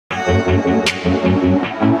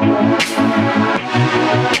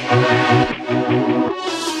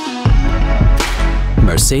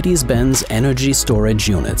Mercedes-Benz energy storage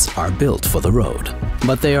units are built for the road,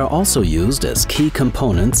 but they are also used as key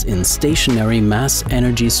components in stationary mass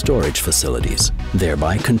energy storage facilities,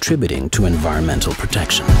 thereby contributing to environmental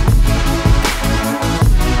protection.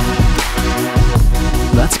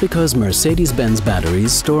 That's because Mercedes-Benz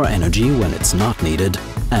batteries store energy when it's not needed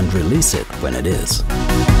and release it when it is.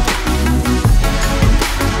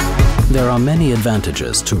 There are many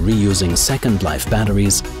advantages to reusing second-life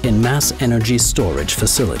batteries in mass energy storage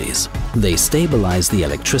facilities. They stabilize the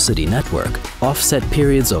electricity network, offset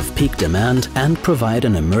periods of peak demand, and provide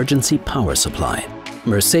an emergency power supply.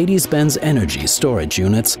 Mercedes-Benz energy storage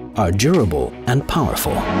units are durable and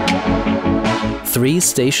powerful. 3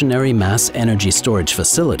 stationary mass energy storage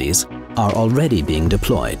facilities are already being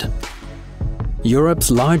deployed.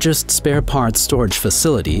 Europe's largest spare parts storage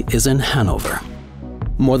facility is in Hanover.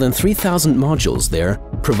 More than 3,000 modules there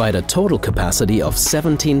provide a total capacity of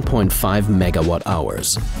 17.5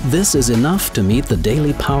 megawatt-hours. This is enough to meet the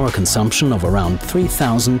daily power consumption of around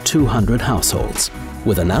 3,200 households.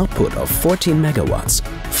 With an output of 14 megawatts,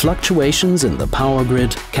 fluctuations in the power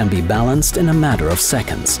grid can be balanced in a matter of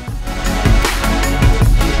seconds.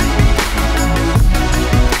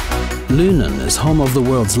 Lünen is home of the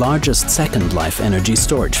world's largest second-life energy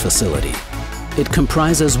storage facility. It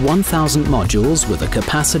comprises 1,000 modules with a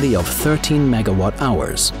capacity of 13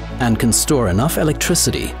 megawatt-hours and can store enough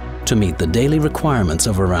electricity to meet the daily requirements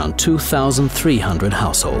of around 2,300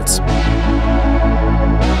 households.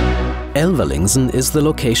 Elverlingsen is the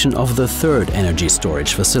location of the 3rd energy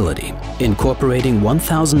storage facility, incorporating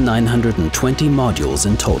 1,920 modules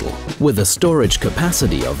in total. With a storage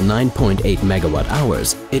capacity of 9.8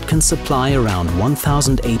 megawatt-hours, it can supply around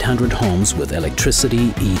 1,800 homes with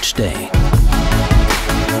electricity each day.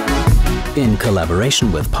 In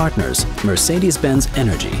collaboration with partners, Mercedes-Benz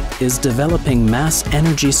Energy is developing mass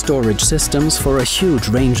energy storage systems for a huge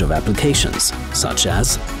range of applications, such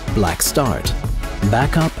as black start,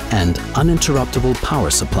 backup and uninterruptible power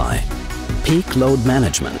supply, peak load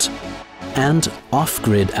management, and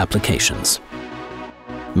off-grid applications.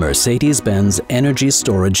 Mercedes-Benz energy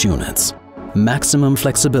storage units. Maximum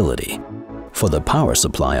flexibility for the power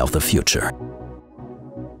supply of the future.